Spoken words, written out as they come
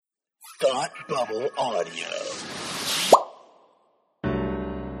Thought Bubble Audio.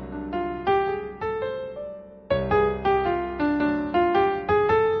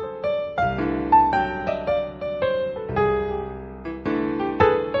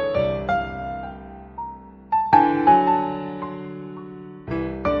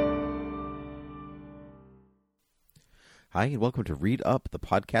 Hi, and welcome to Read Up, the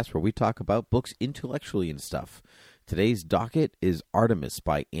podcast where we talk about books intellectually and stuff. Today's docket is Artemis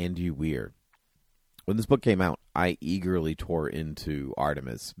by Andy Weir. When this book came out, I eagerly tore into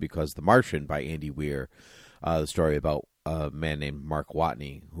Artemis because The Martian by Andy Weir, the story about a man named Mark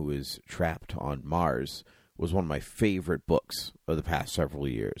Watney who is trapped on Mars, was one of my favorite books of the past several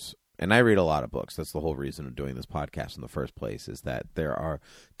years. And I read a lot of books. That's the whole reason of doing this podcast in the first place, is that there are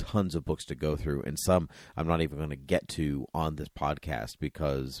tons of books to go through, and some I'm not even going to get to on this podcast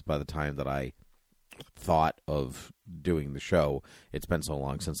because by the time that I thought of doing the show, it's been so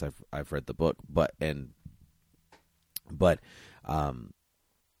long since I've read the book. But The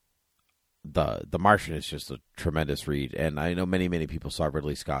Martian is just a tremendous read, and I know many people saw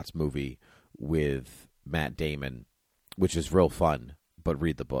Ridley Scott's movie with Matt Damon, which is real fun. But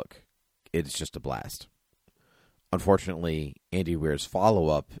read the book. It's just a blast. Unfortunately, Andy Weir's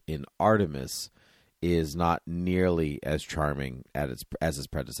follow-up in Artemis is not nearly as charming as its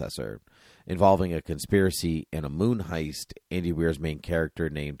predecessor. Involving a conspiracy and a moon heist, Andy Weir's main character,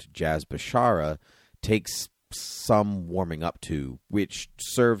 named Jaz Bashara, takes some warming up to, which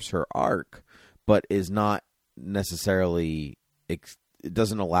serves her arc, but is not necessarily... It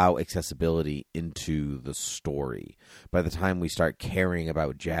doesn't allow accessibility into the story. By the time we start caring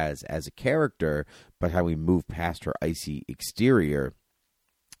about Jaz as a character, by the time we move past her icy exterior,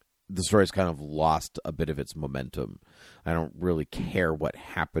 the story's kind of lost a bit of its momentum. I don't really care what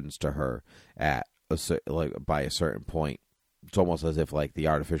happens to her by a certain point. It's almost as if the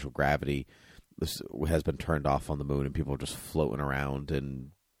artificial gravity has been turned off on the moon and people are just floating around, and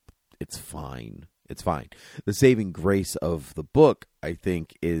it's fine. It's fine. The saving grace of the book, I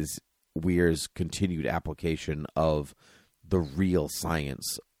think, is Weir's continued application of the real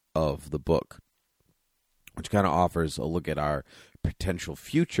science of the book, which kind of offers a look at our potential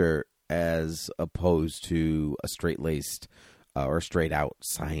future as opposed to a straight-laced or straight-out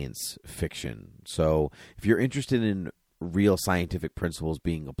science fiction. So if you're interested in real scientific principles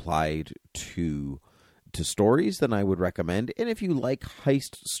being applied to stories, then I would recommend. And if you like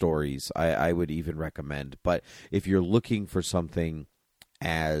heist stories, I would even recommend. But if you're looking for something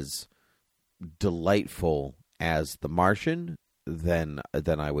as delightful as The Martian, then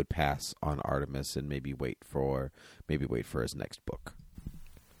I would pass on Artemis and maybe wait for his next book.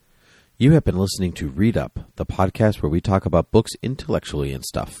 You have been listening to Read Up, the podcast where we talk about books intellectually and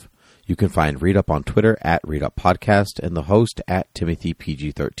stuff. You can find Read Up on Twitter at Read Up Podcast and the host at Timothy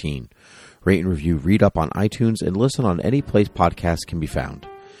PG13. Rate and review Read Up on iTunes and listen on any place podcasts can be found.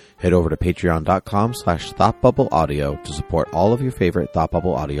 Head over to patreon.com/ThoughtBubbleAudio to support all of your favorite Thought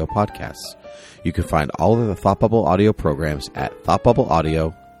Bubble Audio podcasts. You can find all of the Thought Bubble Audio programs at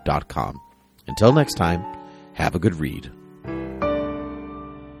ThoughtBubbleAudio.com. Until next time, have a good read.